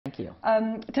Thank you.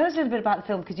 Tell us a little bit about the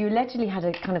film, because you allegedly had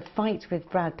a kind of fight with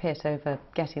Brad Pitt over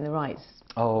getting the rights.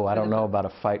 Oh, I don't know about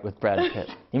a fight with Brad Pitt.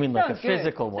 You mean like a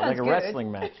physical one, like a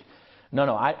wrestling match? No,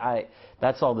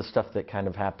 that's all the stuff that kind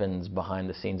of happens behind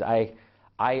the scenes.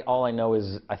 All I know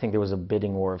is I think there was a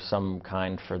bidding war of some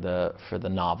kind for the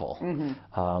novel.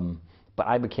 Mm-hmm. But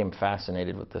I became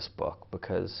fascinated with this book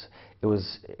because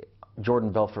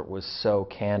Jordan Belfort was so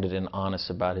candid and honest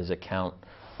about his account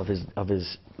of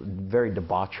his very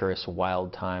debaucherous,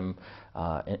 wild time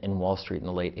in Wall Street in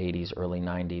the late 80s, early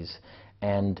 90s.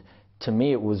 And to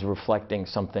me, it was reflecting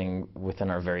something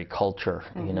within our very culture,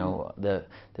 mm-hmm. you know,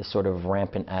 this sort of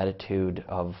rampant attitude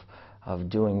of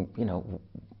doing, you know,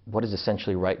 what is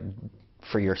essentially right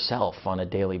for yourself on a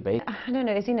daily basis. I don't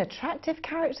know, is he an attractive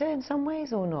character in some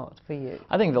ways or not for you?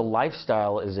 I think the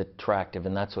lifestyle is attractive,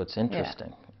 and that's what's interesting.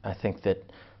 Yeah. I think that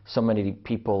so many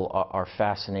people are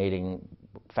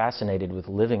fascinated with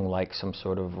living like some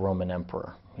sort of Roman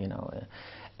emperor, you know,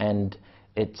 and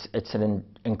it's an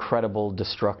incredibly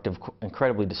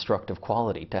destructive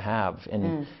quality to have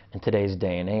in today's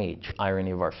day and age. Irony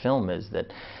of our film is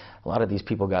that a lot of these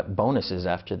people got bonuses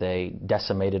after they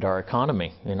decimated our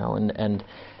economy, you know,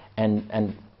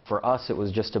 and for us it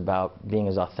was just about being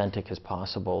as authentic as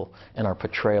possible in our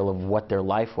portrayal of what their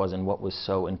life was and what was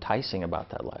so enticing about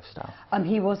that lifestyle.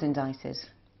 He was indicted.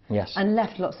 Yes. And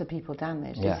left lots of people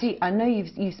damaged. Yes. I know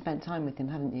you've spent time with him,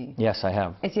 haven't you? Yes, I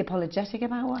have. Is he apologetic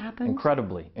about what happened?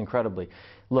 Incredibly, incredibly.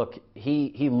 Look,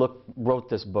 he wrote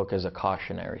this book as a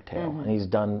cautionary tale, mm-hmm. and he's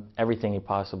done everything he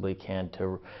possibly can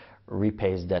to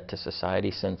repay his debt to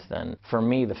society since then. For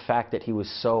me, the fact that he was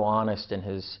so honest in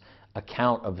his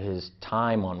account of his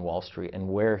time on Wall Street and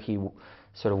where he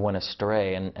sort of went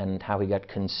astray and how he got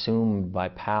consumed by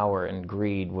power and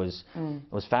greed was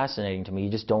fascinating to me. You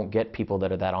just don't get people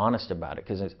that are that honest about it,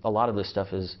 because a lot of this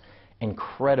stuff is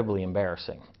incredibly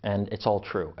embarrassing, and it's all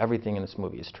true. Everything in this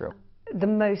movie is true. The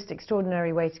most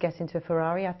extraordinary way to get into a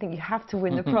Ferrari, I think you have to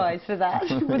win the prize for that.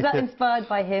 Was that inspired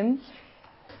by him?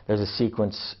 There's a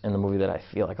sequence in the movie that I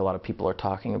feel like a lot of people are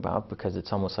talking about because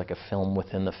it's almost like a film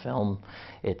within the film.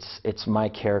 It's my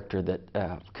character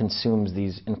that consumes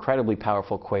these incredibly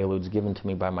powerful quaaludes given to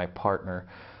me by my partner,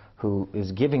 who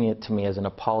is giving it to me as an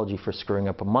apology for screwing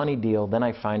up a money deal. Then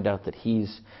I find out that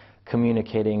he's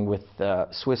communicating with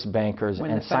Swiss bankers,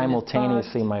 and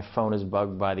simultaneously my phone is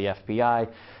bugged by the FBI.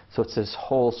 So it's this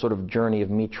whole sort of journey of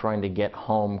me trying to get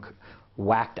home,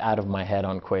 whacked out of my head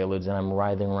on quaaludes, and I'm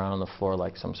writhing around on the floor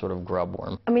like some sort of grub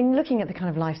worm. I mean, looking at the kind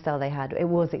of lifestyle they had, it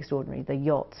was extraordinary. The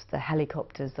yachts, the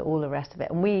helicopters, all the rest of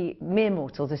it. And we mere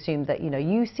mortals assume that, you know,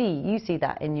 you see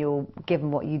that in your,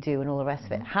 given what you do and all the rest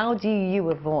of it. How do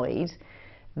you avoid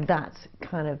that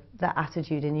kind of, that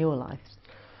attitude in your life?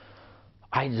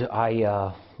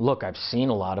 Look, I've seen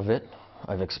a lot of it.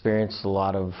 I've experienced a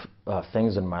lot of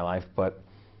things in my life, but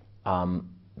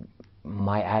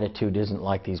my attitude isn't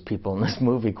like these people in this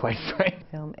movie, quite frankly.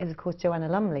 The film is, of course, Joanna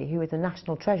Lumley, who is a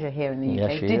national treasure here in the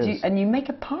UK. Yes, she is. And you make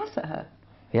a pass at her?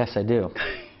 Yes, I do.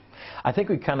 I think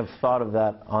we kind of thought of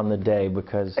that on the day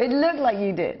because... It looked like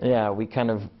you did. Yeah, we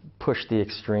kind of pushed the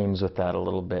extremes with that a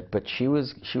little bit. But she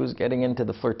was getting into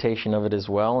the flirtation of it as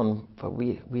well, but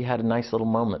we had a nice little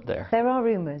moment there. There are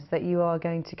rumours that you are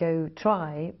going to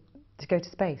try to go to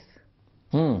space.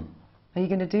 Are you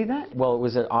going to do that? Well, it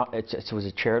was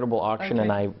a charitable auction, okay.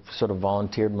 And I sort of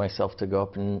volunteered myself to go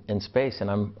up in space, and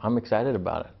I'm excited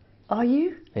about it. Are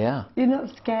you? Yeah. You're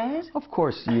not scared? Of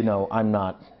course, you know, I'm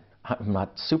not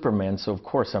Superman, so of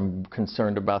course I'm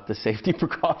concerned about the safety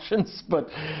precautions, but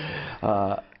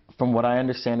from what I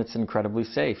understand, it's incredibly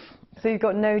safe. So you've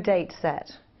got no date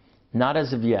set? Not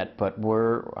as of yet, but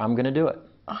I'm going to do it.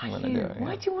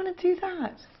 Why do you want to do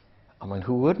that? I mean,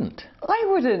 who wouldn't? I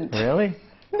wouldn't. Really?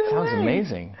 No Sounds way.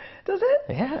 amazing. Does it?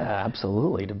 Yeah,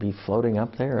 absolutely. To be floating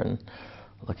up there and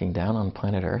looking down on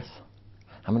planet Earth.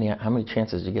 How many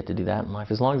chances do you get to do that in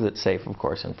life? As long as it's safe, of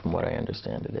course, and from what I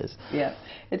understand it is. Yeah.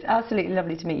 It's absolutely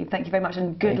lovely to meet you. Thank you very much,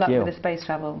 and good luck with the space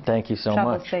travel. Thank you so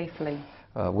much. Travel safely.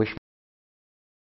 Wish